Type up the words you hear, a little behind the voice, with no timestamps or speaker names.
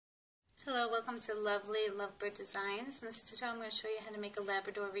welcome to Lovely Lovebird Designs. In this tutorial I'm going to show you how to make a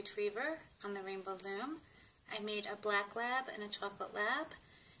Labrador Retriever on the Rainbow Loom. I made a black lab and a chocolate lab,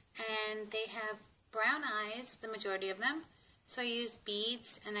 and they have brown eyes, the majority of them. So I used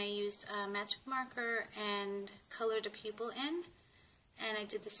beads and I used a magic marker and colored a pupil in, and I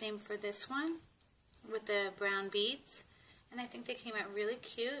did the same for this one with the brown beads, and I think they came out really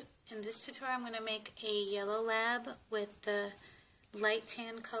cute. In this tutorial I'm going to make a yellow lab with the light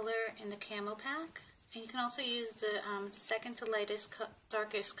tan color in the camo pack, and you can also use the second to lightest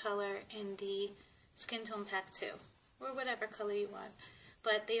darkest color in the skin tone pack too, or whatever color you want,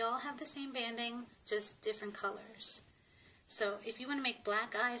 but they all have the same banding, just different colors. So if you want to make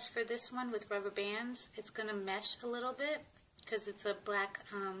black eyes for this one with rubber bands, it's going to mesh a little bit because it's a black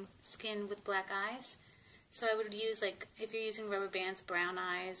skin with black eyes. So I would use, like, if you're using rubber bands, brown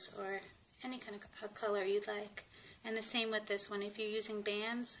eyes or any kind of color you'd like. And the same with this one. If you're using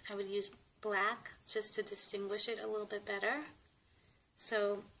bands, I would use black just to distinguish it a little bit better.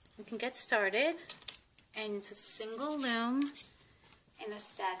 So we can get started. And it's a single loom in a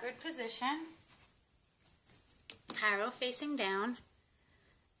staggered position, arrow facing down.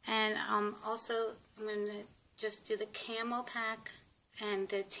 And also I'm going to just do the camo pack and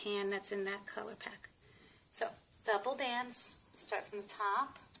the tan that's in that color pack. So double bands, start from the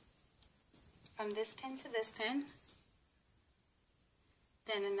top, from this pin to this pin.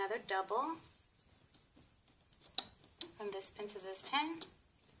 Then another double from this pin to this pin.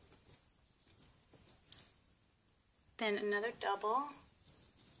 Then another double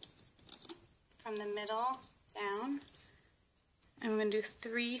from the middle down. And we're going to do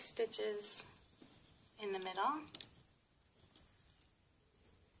 3 stitches in the middle.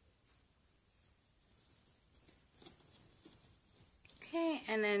 Okay,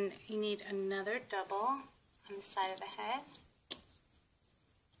 and then you need another double on the side of the head.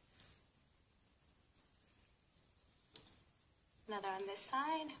 Another on this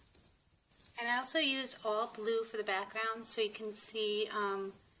side. And I also used all blue for the background so you can see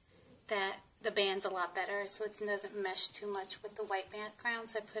that the band's a lot better, so it doesn't mesh too much with the white background.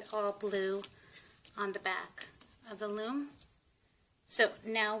 So I put all blue on the back of the loom. So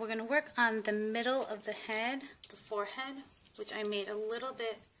now we're going to work on the middle of the head, the forehead, which I made a little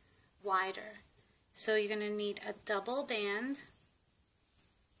bit wider. So you're going to need a double band,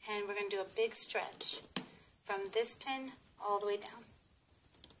 and we're going to do a big stretch from this pin all the way down.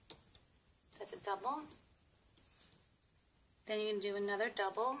 That's a double. Then you can do another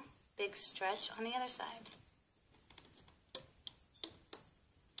double, big stretch on the other side.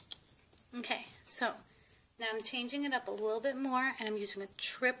 Okay, so now I'm changing it up a little bit more, and I'm using a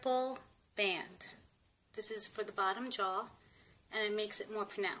triple band. This is for the bottom jaw, and it makes it more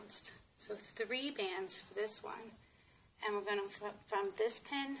pronounced. So 3 bands for this one, and we're going to, from this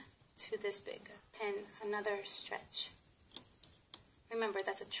pin to this big pin, another stretch. Remember,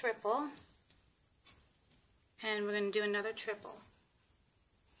 that's a triple, and we're going to do another triple.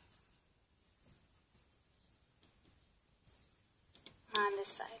 On this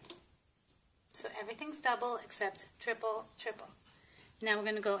side. So everything's double except triple, triple. Now we're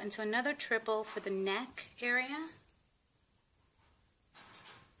going to go into another triple for the neck area.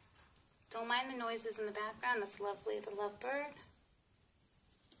 Don't mind the noises in the background, that's Lovely the Lovebird.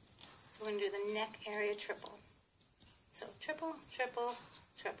 So we're going to do the neck area triple. So triple, triple,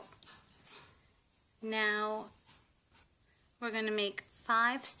 triple. Now we're going to make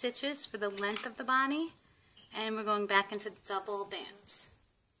 5 stitches for the length of the body, and we're going back into double bands.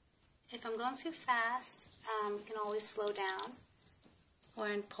 If I'm going too fast, you can always slow down or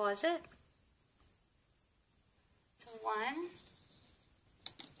pause it. So 1,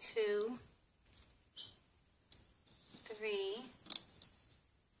 2, 3,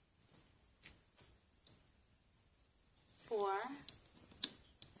 4,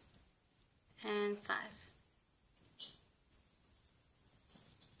 and 5.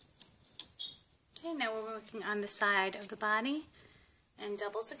 Okay, now we're working on the side of the body, and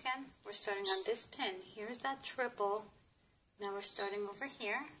doubles again. We're starting on this pin. Here's that triple. Now we're starting over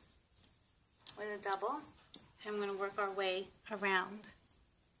here with a double, and we're going to work our way around.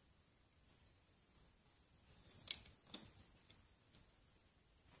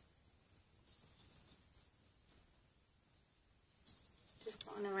 Just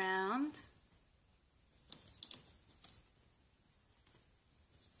going around.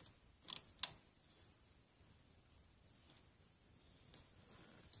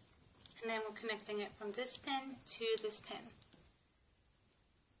 And then we're connecting it from this pin to this pin.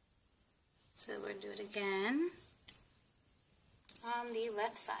 So we'll do it again on the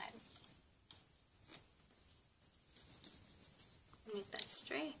left side. Make that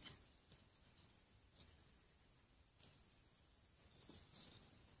straight.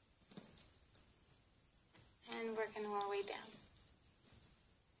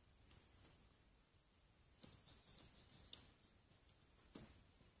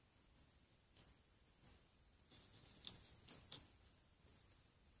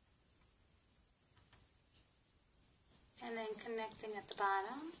 and then connecting at the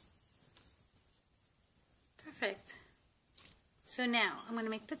bottom. Perfect. So now I'm going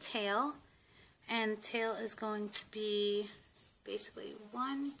to make the tail, and the tail is going to be basically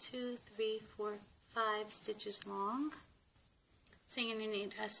 1, 2, 3, 4, 5 stitches long. So you're going to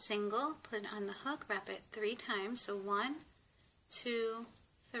need a single, put it on the hook, wrap it 3 times, so 1, 2,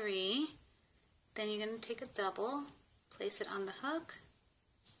 3. Then you're going to take a double, place it on the hook,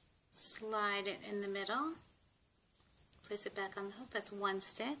 slide it in the middle, place it back on the hook, that's 1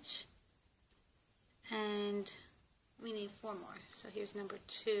 stitch, and we need 4 more. So here's number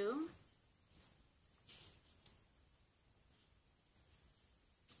 2,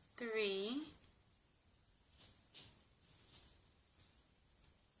 3,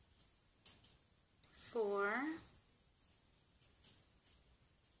 4,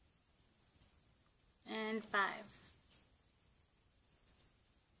 and 5.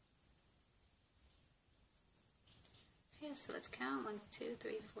 Okay, so let's count 1, 2,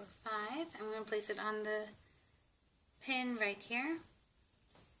 3, 4, 5, and we're going to place it on the pin right here.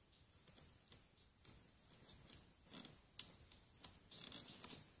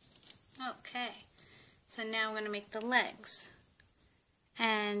 Okay, so now we're going to make the legs,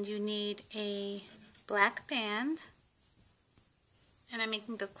 and you need a black band, and I'm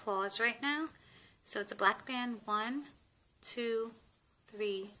making the claws right now, so it's a black band 1, 2,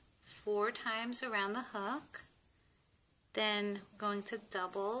 3, 4 times around the hook, then going to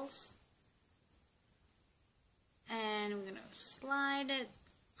doubles, and we're going to slide it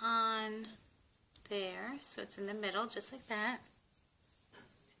on there so it's in the middle just like that.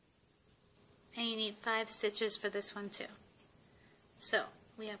 And you need 5 stitches for this one too. So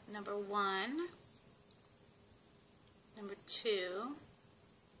we have number 1, number 2,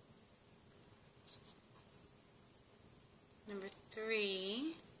 number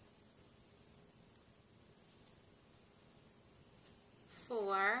 3,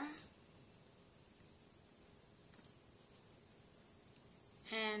 4,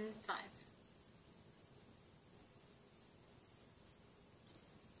 and 5.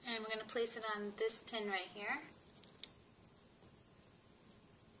 And we're going to place it on this pin right here.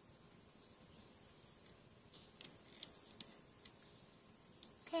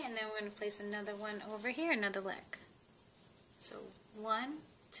 Okay, and then we're going to place another one over here, another leg. So 1,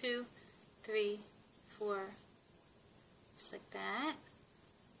 2, 3, 4, just like that.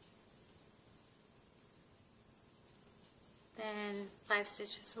 Then 5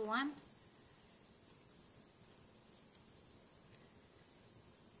 stitches. So 1,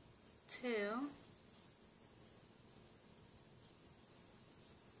 2,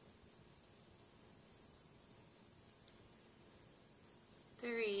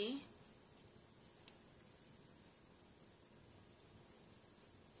 3,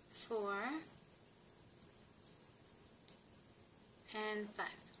 4, and 5.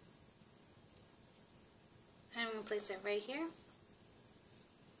 And I'm going to place it right here.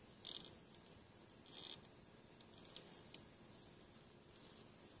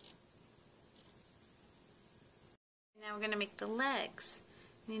 Now we're going to make the legs.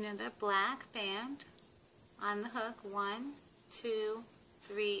 You need another black band on the hook, 1, 2,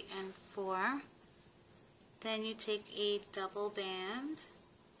 3, and 4. Then you take a double band,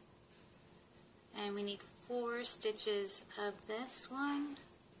 and we need 4 stitches of this one.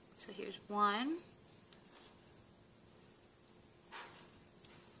 So here's 1,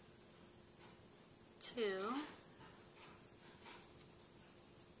 2,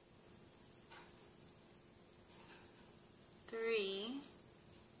 3,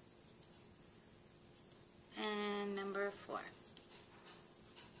 and number 4.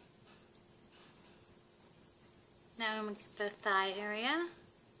 Now I'm going to get the thigh area.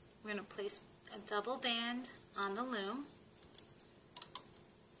 We're going to place a double band on the loom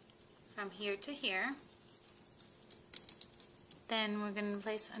from here to here. Then we're going to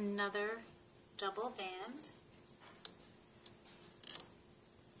place another double band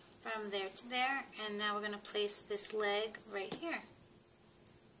from there to there, and now we're going to place this leg right here.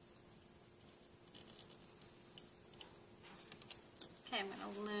 Okay, I'm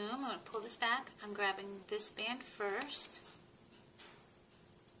going to loom, I'm going to pull this back. I'm grabbing this band first.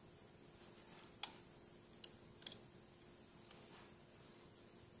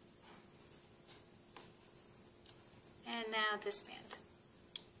 And now this band.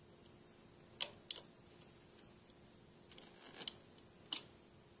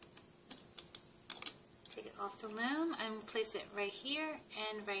 Take it off the loom and place it right here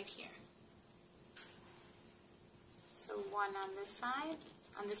and right here. So 1 on this side,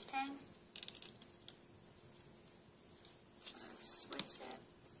 on this pin. Let's switch it.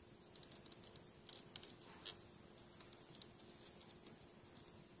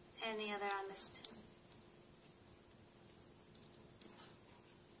 and the other on this pin.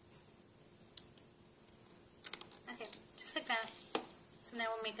 Okay, just like that. So now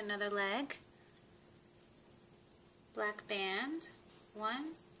we'll make another leg. Black band.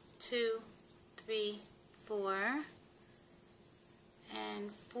 1, 2, 3, 4, and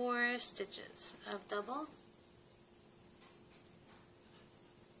 4 stitches of double.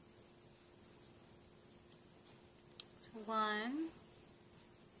 So 1,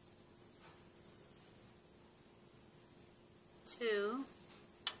 2,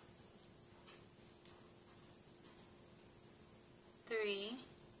 3,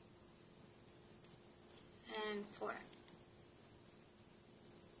 and 4.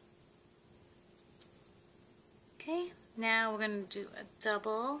 Okay, now we're going to do a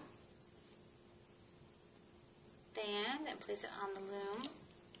double band and place it on the loom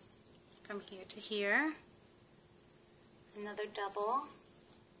from here to here. Another double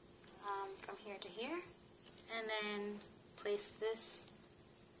from here to here, and then place this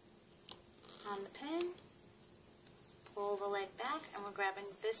on the pin, pull the leg back, and we're grabbing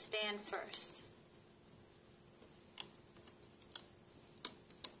this band first.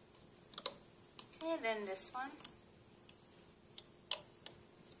 Okay, then this one.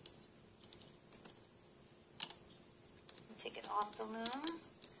 Take it off the loom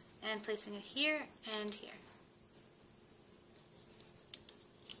and placing it here and here.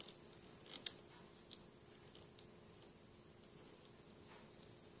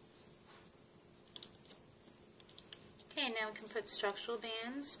 Okay, now we can put structural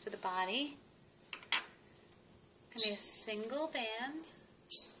bands for the body. It's going to be a single band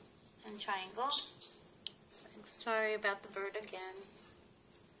and triangle. So, sorry about the bird again.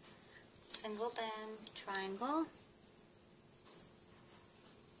 Single band, triangle.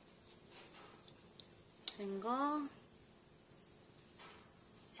 Single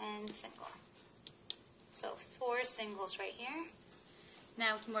and single. So 4 singles right here.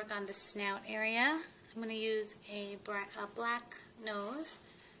 Now we can work on the snout area. I'm going to use a black nose.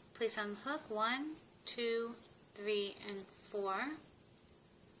 Place on the hook 1, 2, 3, and 4.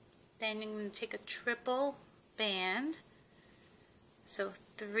 Then I'm going to take a triple band. So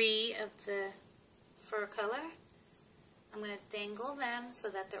 3 of the fur color. I'm going to dangle them so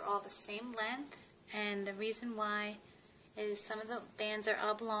that they're all the same length. And the reason why is some of the bands are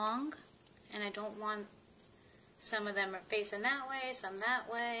oblong, and I don't want some of them are facing that way, some that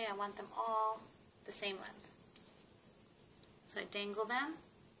way. I want them all the same length. So I dangle them,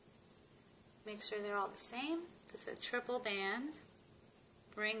 make sure they're all the same. This is a triple band.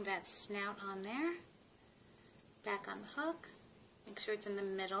 Bring that snout on there, back on the hook, make sure it's in the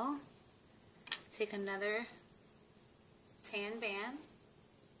middle. Take another tan band,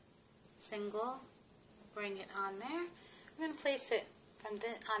 single, bring it on there. I'm going to place it from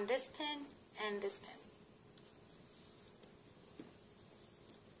on this pin and this pin.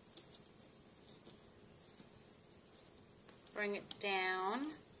 Bring it down.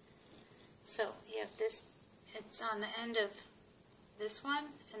 So you have this, it's on the end of this one,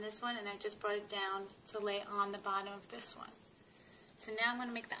 and I just brought it down to lay on the bottom of this one. So now I'm going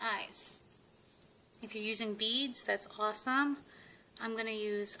to make the eyes. If you're using beads, that's awesome. I'm going to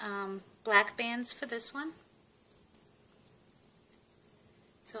use black bands for this one.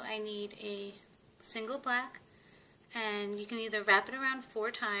 So I need a single black, and you can either wrap it around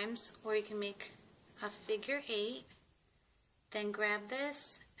 4 times, or you can make a figure 8, then grab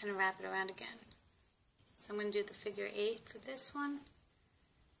this and wrap it around again. So I'm going to do the figure 8 for this one.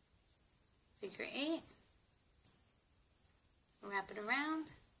 Figure 8, wrap it around,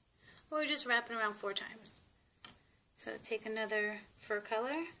 or just wrap it around 4 times. So take another fur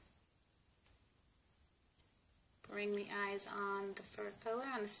color, bring the eyes on the fur color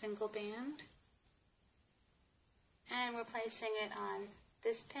on the single band, and we're placing it on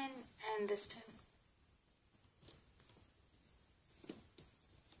this pin and this pin.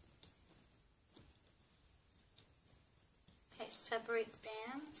 Okay, separate the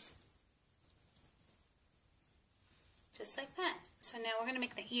bands, just like that. So now we're going to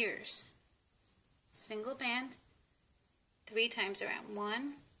make the ears. Single band, 3 times around.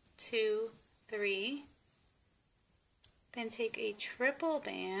 1, 2, 3. Then take a triple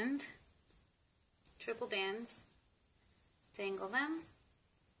band, triple bands, dangle them,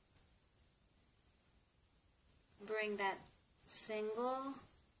 bring that single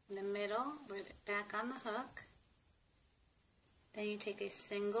in the middle, bring it back on the hook. Then you take a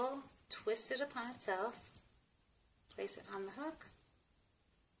single, twist it upon itself, place it on the hook,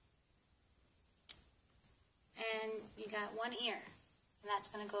 and you got one ear, and that's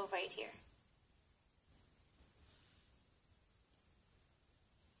going to go right here.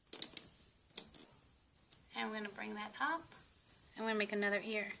 and we're going to bring that up, and we're going to make another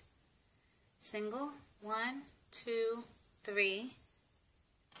ear. Single, 1, 2, 3,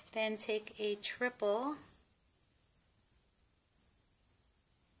 then take a triple,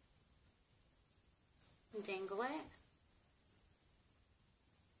 dangle it,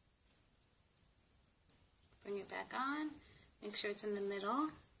 bring it back on, make sure it's in the middle,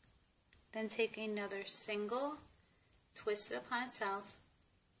 then take another single, twist it upon itself,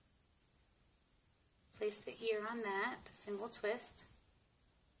 place the ear on that, the single twist,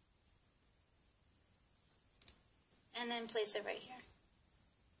 and then place it right here.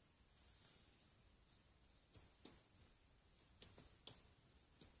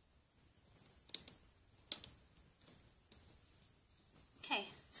 Okay,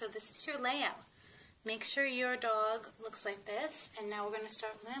 so this is your layout. Make sure your dog looks like this, and now we're going to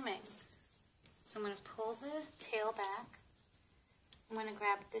start looming. So I'm going to pull the tail back. I'm going to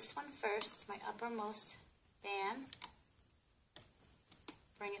grab this one first, it's my uppermost band.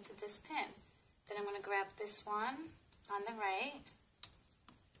 Bring it to this pin. Then I'm going to grab this one on the right,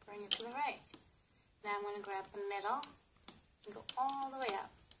 bring it to the right. Now I'm going to grab the middle and go all the way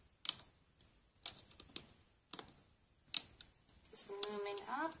up. Just looming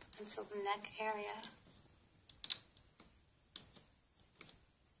up until the neck area.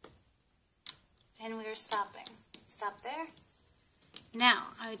 And we're stopping. Stop there. Now,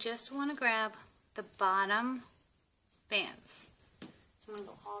 I just want to grab the bottom bands. So I'm going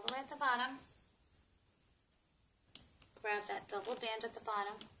to go all the way at the bottom. Grab that double band at the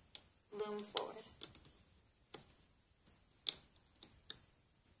bottom. Loom forward.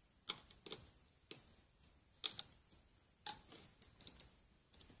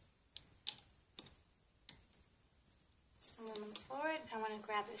 So looming forward, I want to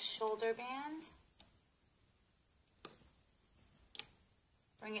grab this shoulder band.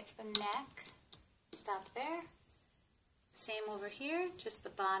 Bring it to the neck, stop there. Same over here, just the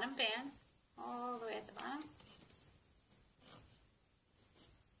bottom band, all the way at the bottom.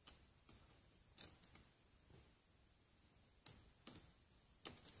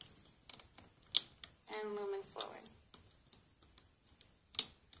 And looming forward.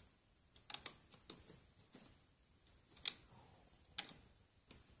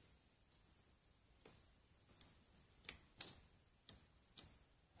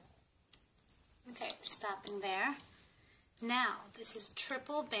 Okay, we're stopping there. Now, this is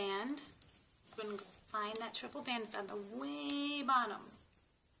triple band. We're going to find that triple band. It's on the way bottom.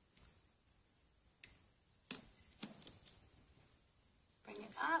 Bring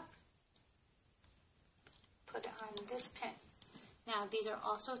it up. Put it on this pin. Now, these are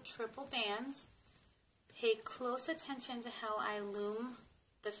also triple bands. Pay close attention to how I loom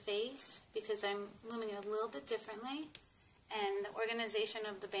the face because I'm looming it a little bit differently. And the organization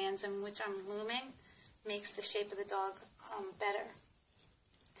of the bands in which I'm looming makes the shape of the dog better.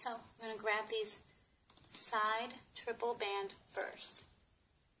 So I'm going to grab these side triple band first.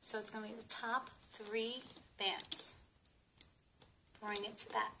 So it's going to be the top 3 bands. Bring it to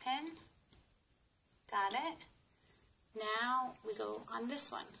that pin. Got it. Now we go on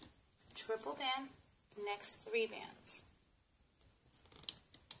this one. Triple band, next 3 bands.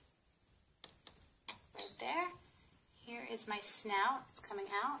 Right there. Here is my snout. It's coming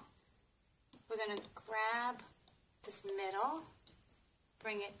out. We're going to grab this middle,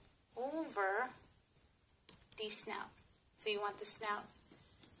 bring it over the snout. So you want the snout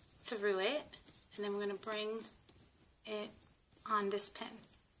through it, and then we're going to bring it on this pin.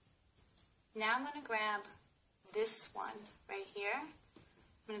 Now I'm going to grab this one right here.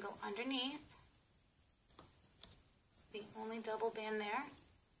 I'm going to go underneath, the only double band there,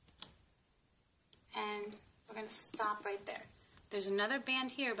 and we're going to stop right there. There's another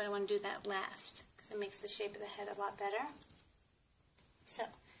band here, but I want to do that last because it makes the shape of the head a lot better. So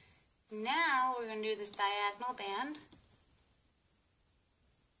now we're going to do this diagonal band,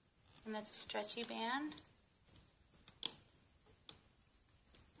 and that's a stretchy band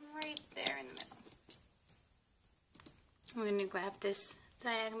right there in the middle. We're going to grab this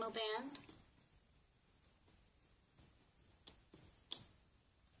diagonal band.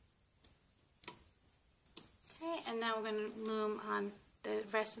 Okay, and now we're going to loom on the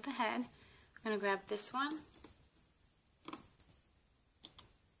rest of the head. I'm going to grab this one.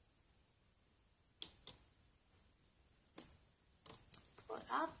 Pull it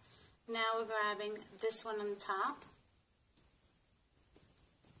up. Now we're grabbing this one on the top.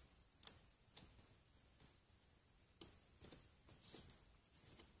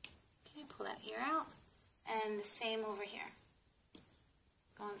 Okay, pull that ear out. And the same over here.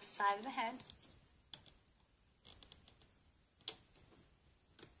 Go on the side of the head.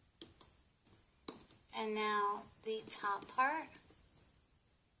 And now the top part.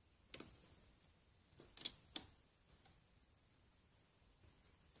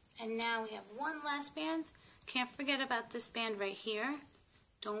 And now we have one last band. Can't forget about this band right here.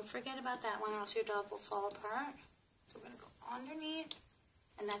 Don't forget about that one or else your dog will fall apart. So we're going to go underneath,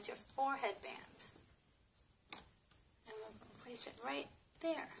 and that's your forehead band. And we're going to place it right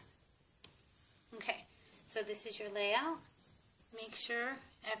there. Okay, so this is your layout. Make sure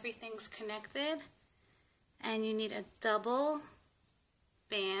everything's connected. And you need a double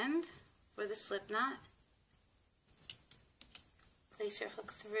band for the slip knot. Place your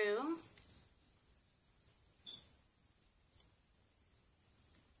hook through.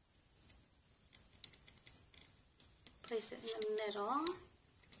 Place it in the middle.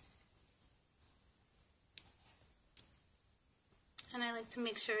 And I like to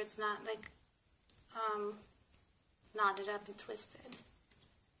make sure it's not like knotted up and twisted.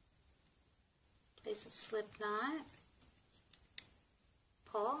 Place a slip knot.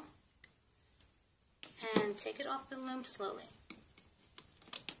 Pull. And take it off the loom slowly.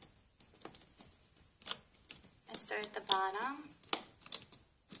 I start at the bottom.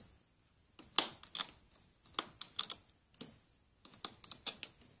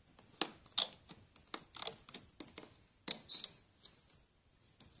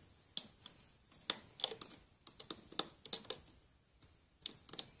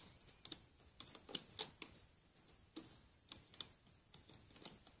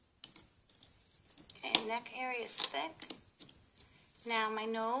 Okay, neck area is thick. Now my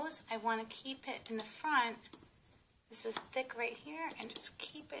nose, I want to keep it in the front. This is thick right here, and just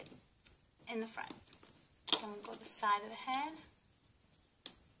keep it in the front. Then we'll go to the side of the head.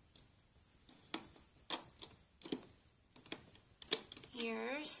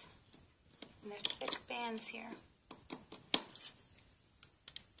 Ears, and there's thick bands here.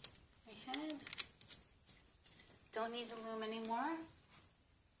 My head. Don't need the loom anymore.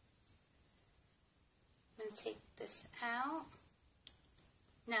 I'm going to take this out.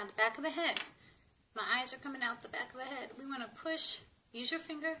 Now the back of the head. My eyes are coming out the back of the head. We want to push, use your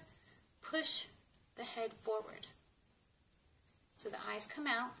finger, push the head forward. So the eyes come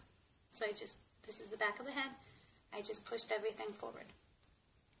out. So this is the back of the head. I just pushed everything forward.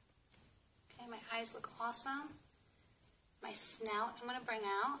 Okay, my eyes look awesome. My snout I'm going to bring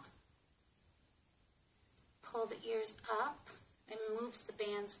out. Pull the ears up. It moves the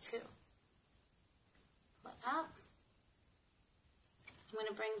bands too. Pull it up. I'm going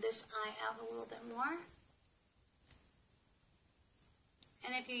to bring this eye out a little bit more.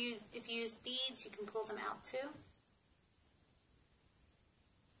 And if you use beads, you can pull them out too.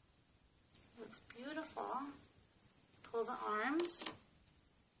 It looks beautiful. Pull the arms,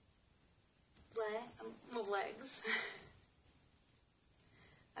 legs.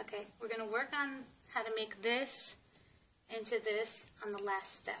 Okay, we're going to work on how to make this into this on the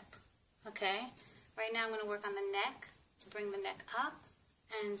last step. Okay, right now I'm going to work on the neck to bring the neck up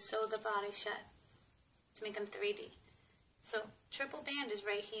and sew the body shut to make them 3D. So triple band is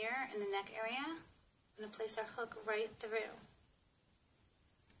right here in the neck area. I'm going to place our hook right through.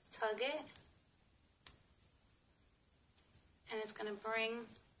 Tug it, and it's going to bring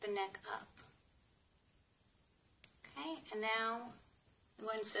the neck up. Okay, and now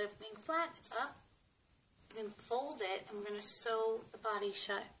instead of being flat, it's up. I'm going to fold it, and we're going to sew the body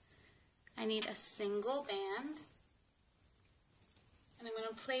shut. I need a single band. And I'm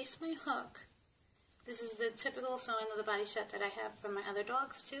going to place my hook. This is the typical sewing of the body shut that I have from my other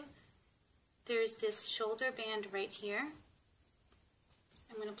dogs too. There's this shoulder band right here.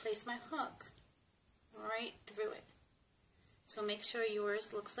 I'm going to place my hook right through it. So make sure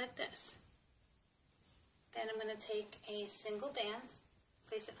yours looks like this. Then I'm going to take a single band,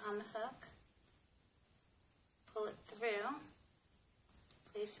 place it on the hook, pull it through,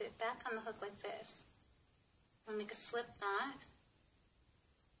 place it back on the hook like this. I'm going to make a slip knot.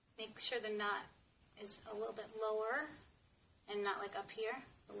 Make sure the knot is a little bit lower and not like up here,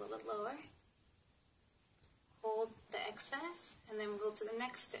 a little bit lower. Hold the excess and then we'll go to the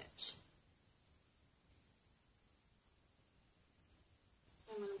next stitch.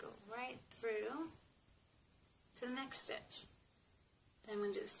 I'm going to go right through to the next stitch. Then I'm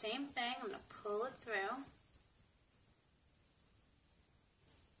going to do the same thing. I'm going to pull it through.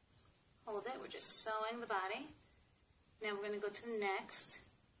 Hold it. We're just sewing the body. Now we're going to go to the next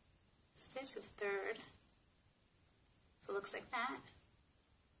stitch, the third. So it looks like that.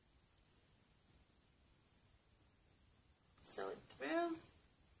 Sew it through.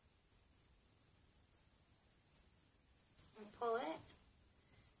 And pull it.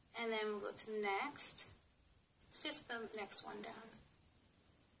 And then we'll go to the next. It's just the next one down.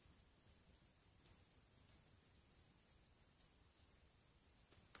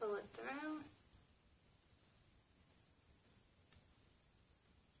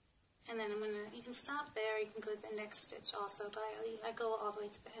 can stop there, you can go to the next stitch also, but I go all the way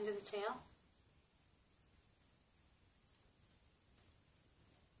to the end of the tail.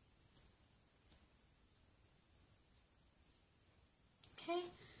 Okay,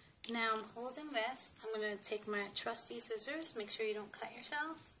 now I'm holding this. I'm going to take my trusty scissors, make sure you don't cut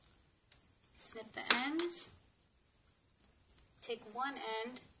yourself. Snip the ends. Take one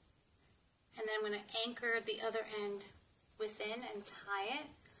end, and then I'm going to anchor the other end within and tie it.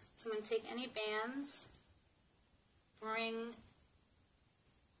 So I'm going to take any bands, bring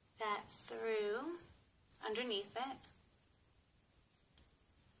that through underneath it.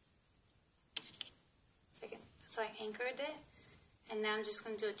 So I anchored it, and now I'm just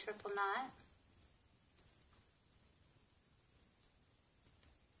going to do a triple knot.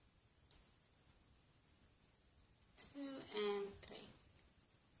 Two and three.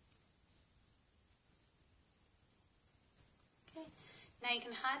 Okay, now you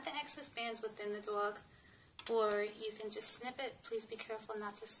can hide the excess bands within the dog, or you can just snip it. Please be careful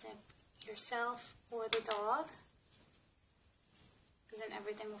not to snip yourself or the dog, because then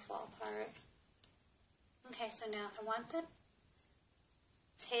everything will fall apart. Okay, so now I want the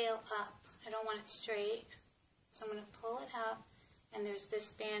tail up. I don't want it straight, so I'm going to pull it up, and there's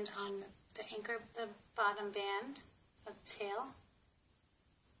this band on the anchor, the bottom band of the tail,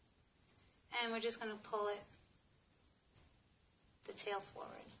 and we're just going to pull it, the tail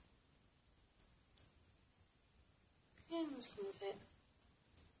forward, and just move it,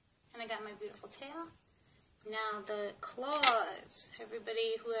 and I got my beautiful tail. Now the claws.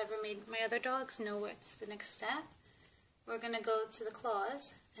 Everybody who ever made my other dogs know what's the next step. We're going to go to the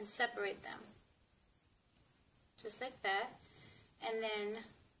claws and separate them, just like that, and then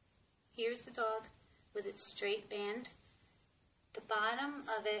here's the dog with its straight band. The bottom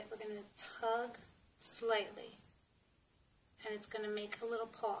of it, we're going to tug slightly, and it's going to make a little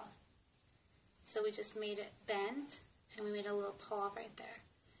paw. So we just made it bend, and we made a little paw right there.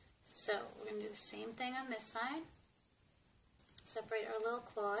 So we're going to do the same thing on this side. Separate our little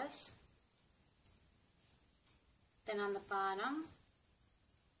claws. Then on the bottom,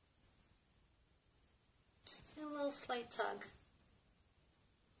 just a little slight tug,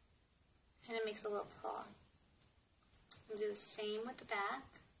 and it makes a little paw. We'll do the same with the back.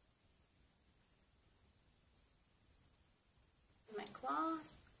 My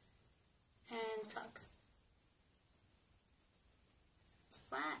claws, and tug. It's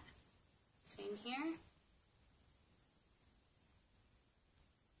flat. Same here.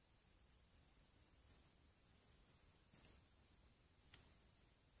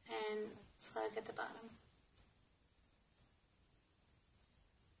 And tug at the bottom.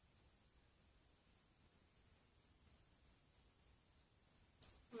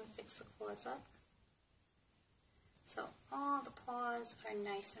 I'm going to fix the claws up. So all the paws are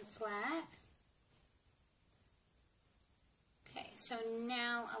nice and flat. Okay, so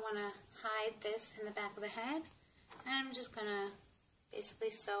now I want to hide this in the back of the head, and I'm just going to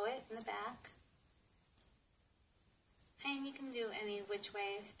basically sew it in the back. And you can do any which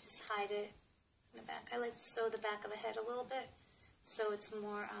way, just hide it in the back. I like to sew the back of the head a little bit, so it's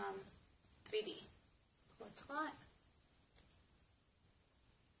more 3D. What's what?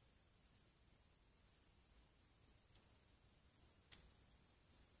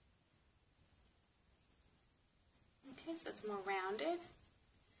 Okay, so it's more rounded.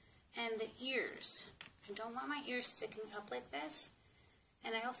 And the ears. I don't want my ears sticking up like this.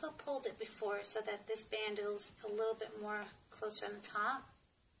 And I also pulled it before so that this band is a little bit more closer on the top.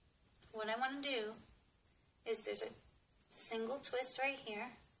 What I want to do is there's a single twist right here.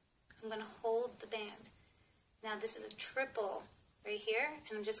 I'm going to hold the band. Now this is a triple right here,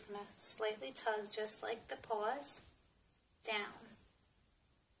 and I'm just going to slightly tug just like the paws down.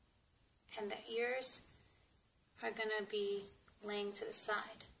 And the ears are going to be laying to the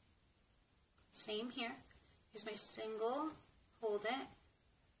side. Same here. Here's my single, hold it.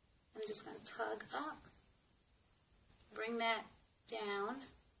 I'm just going to tug up, bring that down,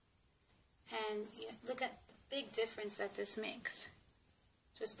 and look at the big difference that this makes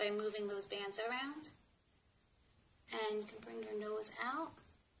just by moving those bands around. And you can bring your nose out.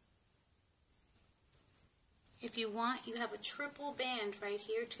 If you want, you have a triple band right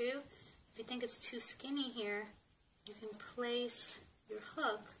here too. If you think it's too skinny here, you can place your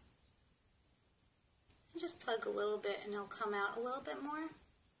hook and just tug a little bit, and it'll come out a little bit more.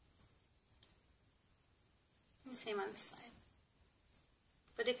 And same on this side.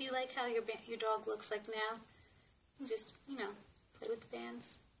 But if you like how your dog looks like now, you just, play with the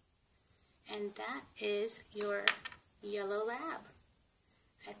bands. And that is your yellow lab.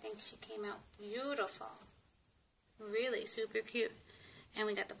 I think she came out beautiful. Really super cute. And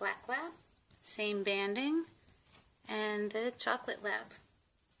we got the black lab same banding, and the chocolate lab.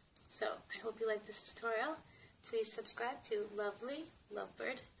 So I hope you like this tutorial. Please subscribe to Lovely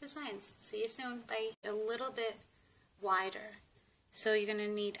Lovebird Designs. See you soon. Bye. A little bit wider. So you're going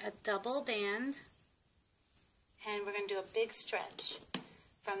to need a double band, and we're going to do a big stretch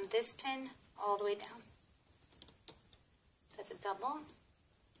from this pin all the way down. That's a double.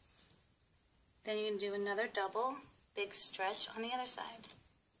 Then you're going to do another double, big stretch on the other side.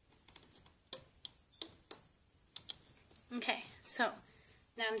 Okay, so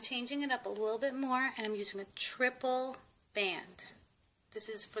now I'm changing it up a little bit more, and I'm using a triple band. This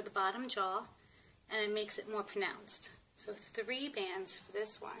is for the bottom jaw, and it makes it more pronounced. So 3 bands for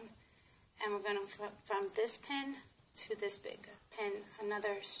this one, and we're going to, from this pin to this big pin,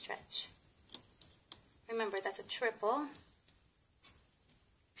 another stretch. Remember, that's a triple,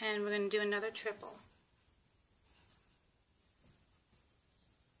 and we're going to do another triple.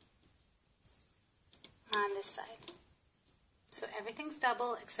 On this side. So everything's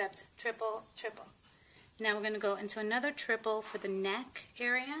double except triple, triple. Now we're going to go into another triple for the neck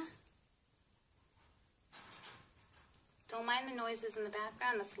area. Don't mind the noises in the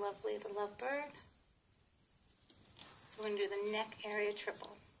background, that's Lovely the Lovebird. So we're going to do the neck area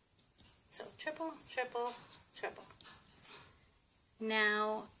triple. So triple, triple, triple.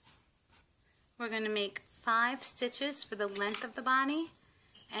 Now we're going to make 5 stitches for the length of the body,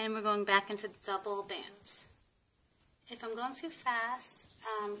 and we're going back into double bands. If I'm going too fast,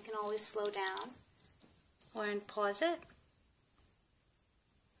 you can always slow down or pause it.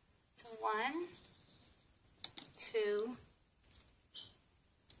 So 1, 2,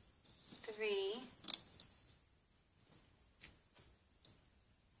 3,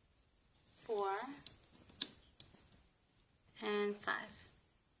 4, and 5.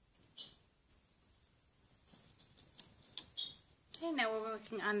 Okay, now we're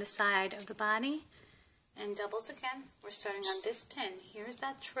working on the side of the body, and doubles again. We're starting on this pin. Here's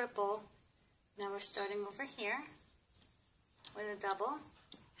that triple. Now we're starting over here with a double,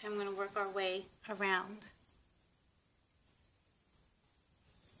 and we're going to work our way around.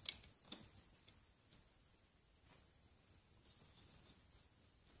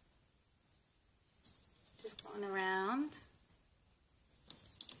 Just going around.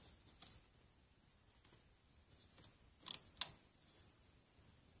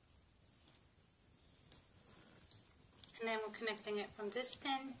 And then we're connecting it from this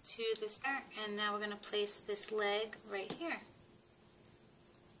pin to this pin, and now we're going to place this leg right here.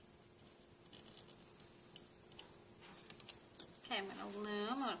 Okay, I'm going to loom,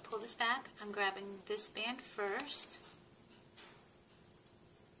 I'm going to pull this back. I'm grabbing this band first.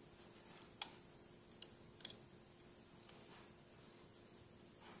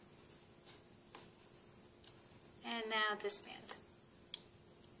 And now this band.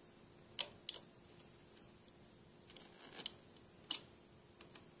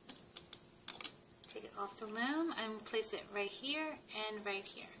 Take it off the loom and place it right here and right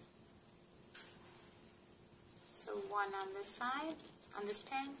here. So 1 on this side, on this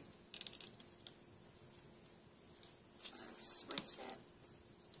pin. Let's switch it.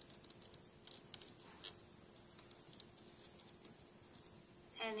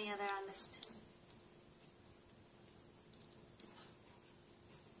 And the other on this pin.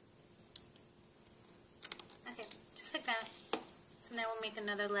 Okay, just like that. So now we'll make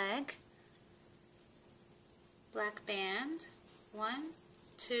another leg. Black band. 1,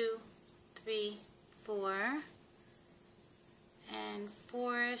 2, 3, 4, and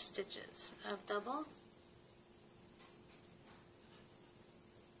 4 stitches of double.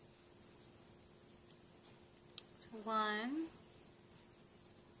 So 1,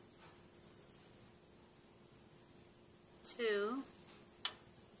 2,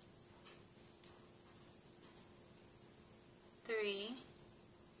 3,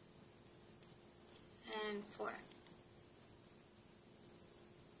 and 4.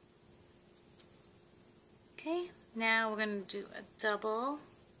 Okay, now we're going to do a double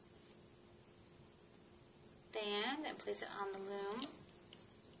band and place it on the loom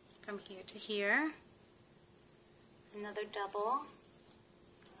from here to here. Another double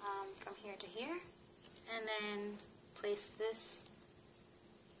from here to here, and then place this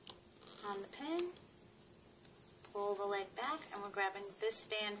on the pin, pull the leg back, and we're grabbing this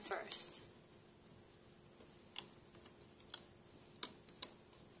band first.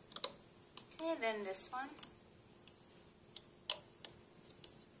 Okay, then this one.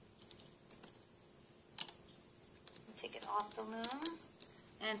 Take it off the loom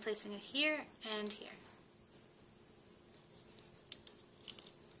and placing it here and here.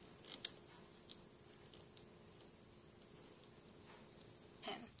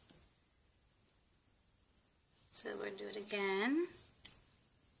 Pin. So we'll do it again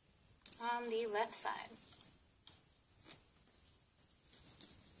on the left side.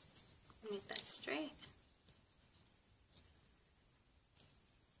 Make that straight.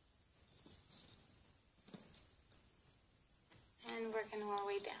 And working our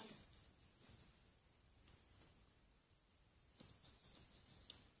way down.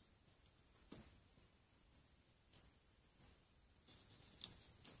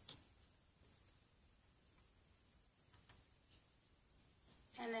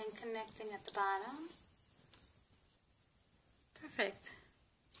 And then connecting at the bottom. Perfect.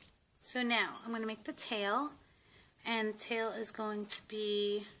 So now I'm going to make the tail, and the tail is going to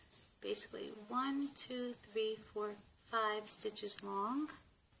be basically 1, 2, 3, 4, 5 stitches long.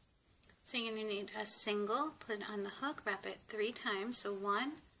 So you're going to need a single, put it on the hook, wrap it 3 times, so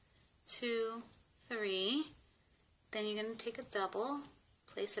 1, 2, 3. Then you're going to take a double,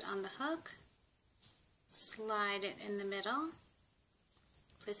 place it on the hook, slide it in the middle,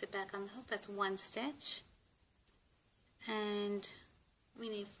 place it back on the hook, that's 1 stitch, and we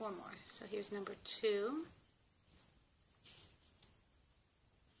need 4 more. So here's number 2,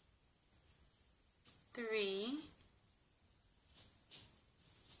 3,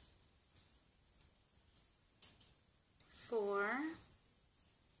 4,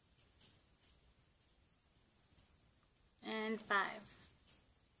 and 5.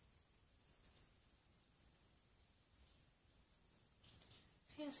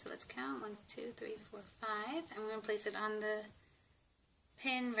 Okay, so let's count 1, 2, 3, 4, 5, and we're going to place it on the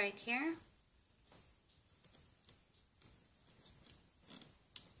pin right here.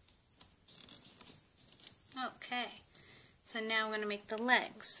 Okay, so now we're going to make the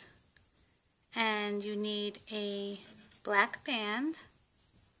legs, and you need a black band,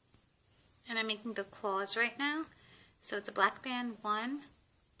 and I'm making the claws right now. So it's a black band 1,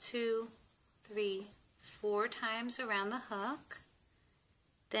 2, 3, 4 times around the hook.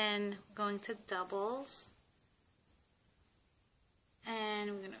 Then we're going to doubles,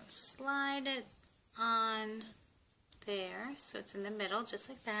 and we're going to slide it on there so it's in the middle just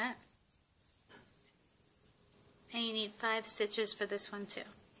like that. And you need 5 stitches for this one too.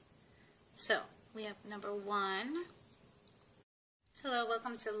 So we have number 1. Hello,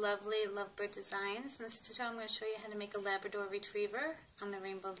 welcome to Lovely Lovebird Designs. In this tutorial I'm going to show you how to make a Labrador Retriever on the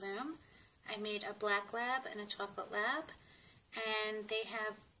Rainbow Loom. I made a black lab and a chocolate lab, and they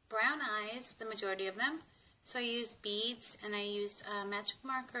have brown eyes, the majority of them. So I used beads, and I used a magic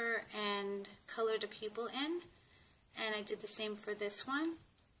marker and colored a pupil in, and I did the same for this one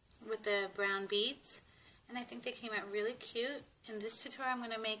with the brown beads, and I think they came out really cute. In this tutorial I'm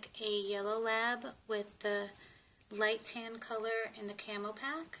going to make a yellow lab with the light tan color in the camo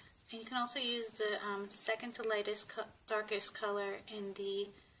pack, and you can also use the second to lightest darkest color in the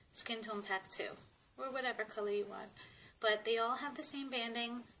skin tone pack too, or whatever color you want. But they all have the same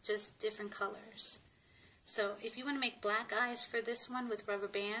banding, just different colors. So if you want to make black eyes for this one with rubber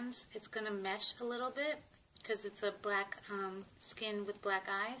bands, it's going to mesh a little bit because it's a black skin with black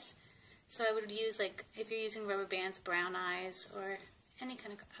eyes. So I would use, like, if you're using rubber bands, brown eyes or any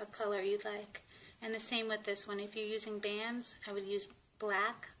kind of color you'd like. And the same with this one. If you're using bands, I would use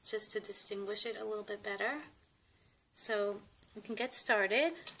black just to distinguish it a little bit better. So we can get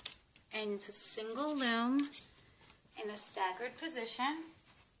started. And it's a single loom in a staggered position,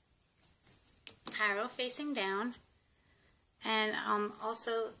 arrow facing down, and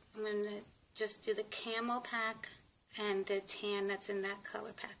also I'm going to just do the camo pack and the tan that's in that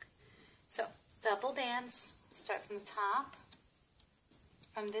color pack. So double bands, start from the top,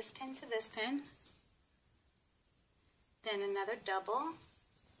 from this pin to this pin, then another double,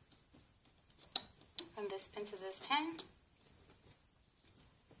 from this pin to this pin,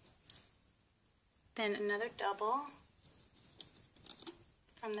 then another double,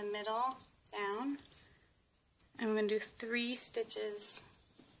 from the middle down, and we're going to do 3 stitches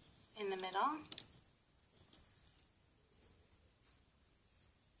in the middle.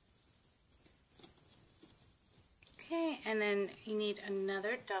 Okay, and then you need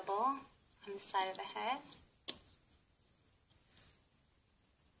another double on the side of the head.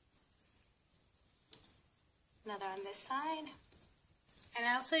 Another on this side. And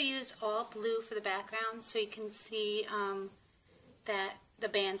I also used all blue for the background so you can see that the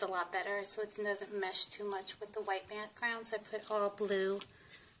band's a lot better, so it doesn't mesh too much with the white background. So I put all blue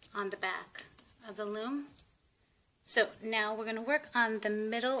on the back of the loom. So now we're going to work on the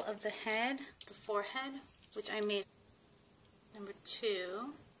middle of the head, the forehead, which I made number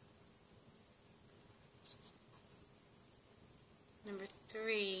 2, number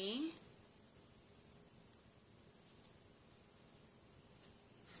 3,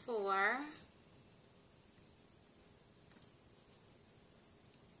 4,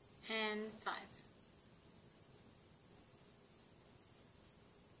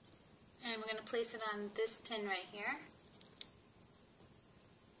 going to place it on this pin right here.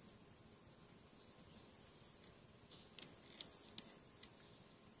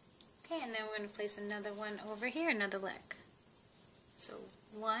 Okay, and then we're going to place another one over here, another leg. So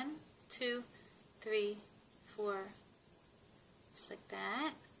 1, 2, 3, 4, just like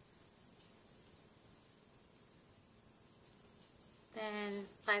that. Then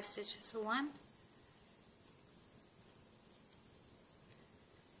 5 stitches. So 1,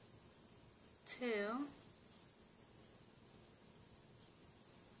 2,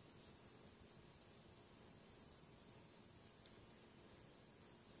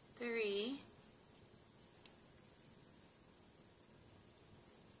 3,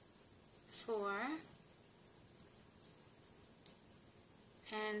 4,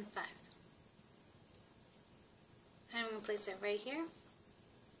 and 5. And I'm going to place it right here.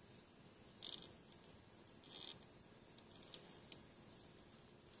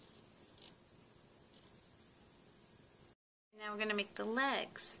 Now we're going to make the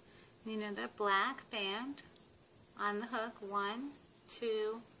legs. You know, the black band on the hook, 1,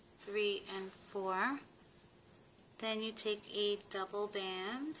 2, 3, and 4. Then you take a double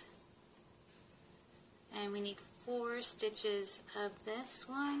band, and we need 4 stitches of this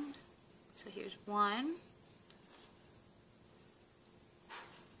one. So here's 1,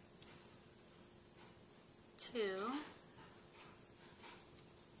 2,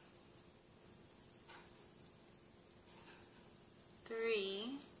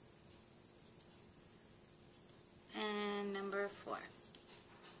 3, and number 4.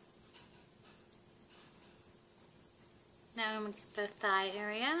 Now I'm going to get the thigh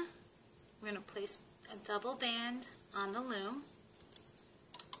area. We're going to place a double band on the loom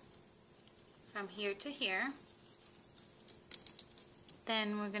from here to here.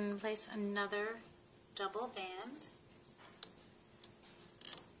 Then we're going to place another double band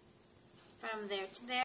from there to there.